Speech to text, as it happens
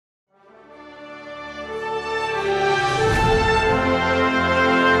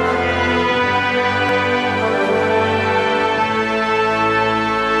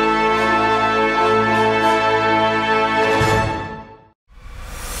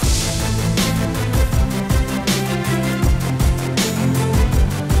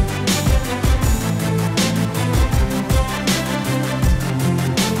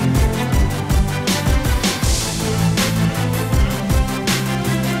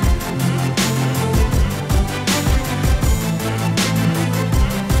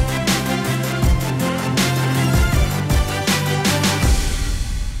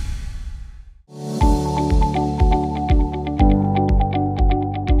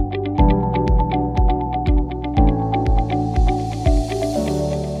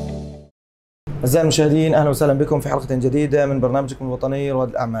أعزائي المشاهدين، أهلا وسهلا بكم في حلقة جديدة من برنامجكم الوطني رواد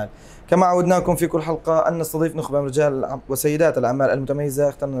الأعمال. كما عودناكم في كل حلقة أن نستضيف نخبة من رجال وسيدات الأعمال المتميزة.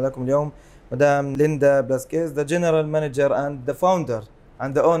 اخترنا لكم اليوم مدام ليندا بلاسكيز, the General Manager and the Founder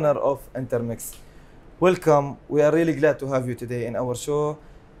and the Owner of Intermix. Welcome. We are really glad to have you today in our show.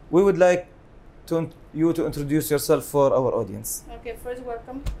 We would like you to introduce yourself for our audience. Okay, first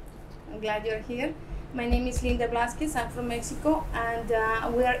welcome. I'm glad you're here. My name is Linda Blazquez. I'm from Mexico, and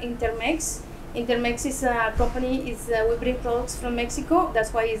we are Intermix. Intermix is a company. We bring products from Mexico.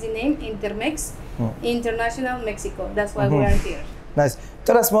 That's why it's the name Intermix, International Mexico. That's why we are here. Nice.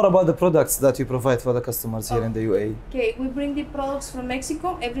 Tell us more about the products that you provide for the customers here in the UAE. Okay, we bring the products from Mexico.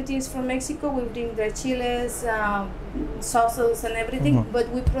 Everything is from Mexico. We bring the chiles, sauces, and everything. But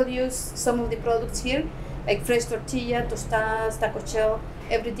we produce some of the products here, like fresh tortilla, tostadas, taco shell.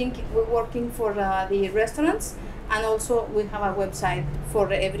 Everything we're working for the restaurants, and also we have a website for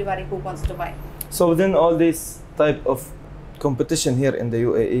everybody who wants to buy. So within all this type of competition here in the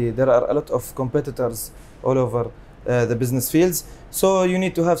UAE, there are a lot of competitors all over the business fields. So you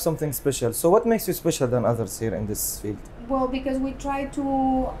need to have something special. So what makes you special than others here in this field? Well, because we try to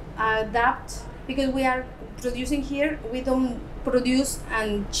adapt. Because we are producing here, we don't produce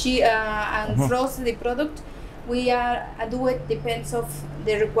and frost the product. We do it depends of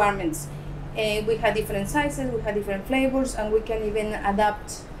the requirements. We have different sizes, we have different flavors, and we can even adapt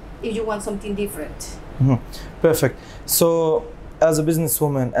if you want something different. Perfect. So, as a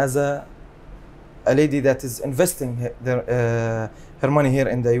businesswoman, as a lady that is investing her money here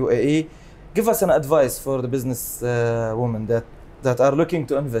in the UAE, give us an advice for the business women that are looking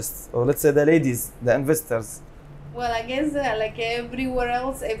to invest, or let's say the ladies, the investors. Well, I guess like everywhere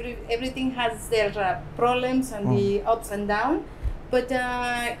else, everything has their problems and the ups and downs. But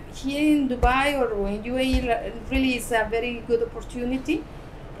here in Dubai or in UAE, really is a very good opportunity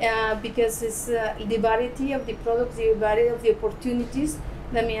because it's the variety of the products, the variety of the opportunities.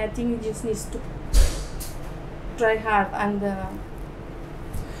 I mean, I think you just need to try hard and.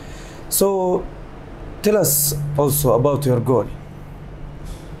 So, tell us also about your goal.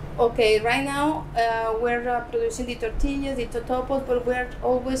 Okay, right now we're producing the tortillas, the totopos, but we're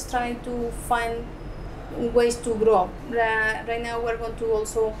always trying to find ways to grow. Right now we're going to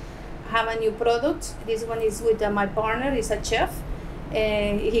also have a new product. This one is with my partner, he's a chef.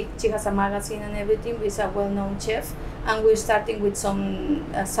 She has a magazine and everything, he's a well-known chef. And we're starting with some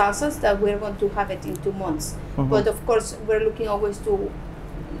salsas that we're going to have it in 2 months. But of course, we're looking always to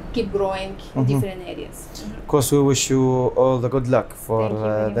keep growing in different areas. Of course, we wish you all the good luck for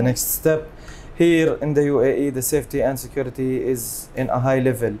the next step. Here in the UAE, the safety and security is in a high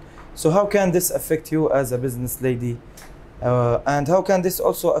level. So how can this affect you as a business lady? And how can this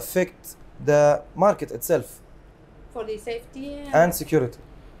also affect the market itself? For the safety and security.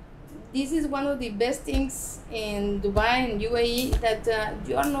 This is one of the best things in Dubai and UAE, that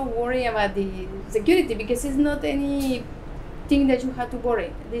you are not worried about the security, because it's not any thing that you have to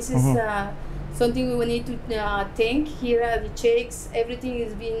worry. This is something we need to think. Here at the checks, everything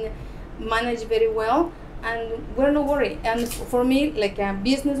is being managed very well, and we're not worried. And for me, like a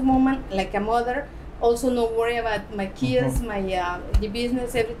businesswoman, like a mother, also not worry about my kids, the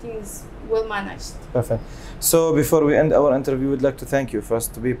business, everything is well managed. Perfect. So before we end our interview, we'd like to thank you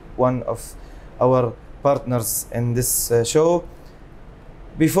first to be one of our partners in this show.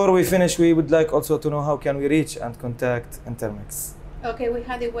 Before we finish, we would like also to know how can we reach and contact Intermix. Okay, we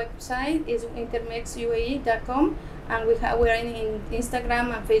have the website, is intermixuae.com, and we're in Instagram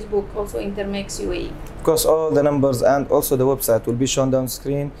and Facebook, also Intermix UAE. Of course, all the numbers and also the website will be shown down the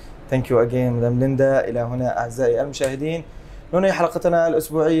screen. Thank you again, Madam Linda. إلى هنا أعزائي المشاهدين ننهي حلقتنا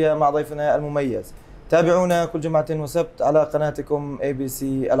الأسبوعية مع ضيفنا المميز. تابعونا كل جمعة وسبت على قناتكم ABC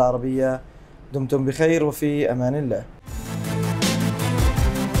العربية. دمتم بخير وفي أمان الله.